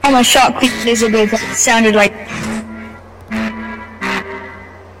I'm a shot quick Elizabeth. It sounded like.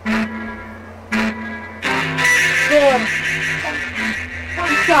 Good.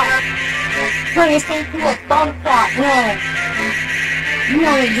 One shot. Turn this thing to a thumb shot. No.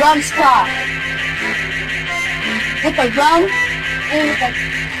 No, a drum shot. With a drum and with a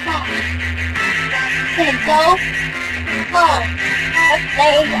shot. Gonna go. Mo.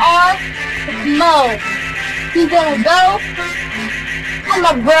 Legs on. Mo. He's gonna go. I'm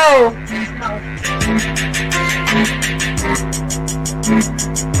a bro.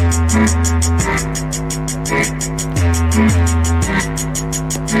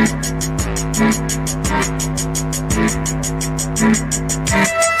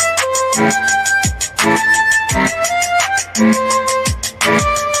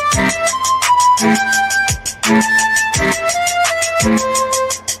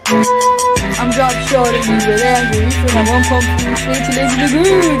 I'm drop short and you with angry. When I won't pump you straight to lazy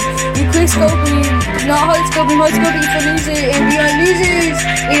lagoon. You quick scoping, not hard scoping for losers and beyond losers.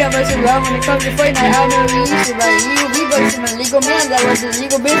 8 of us around when it comes to Fortnite. I know we used to like we bucks in a legal man that was a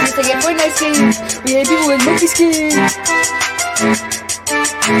legal business to get Fortnite skins. We hate people with monkey skins.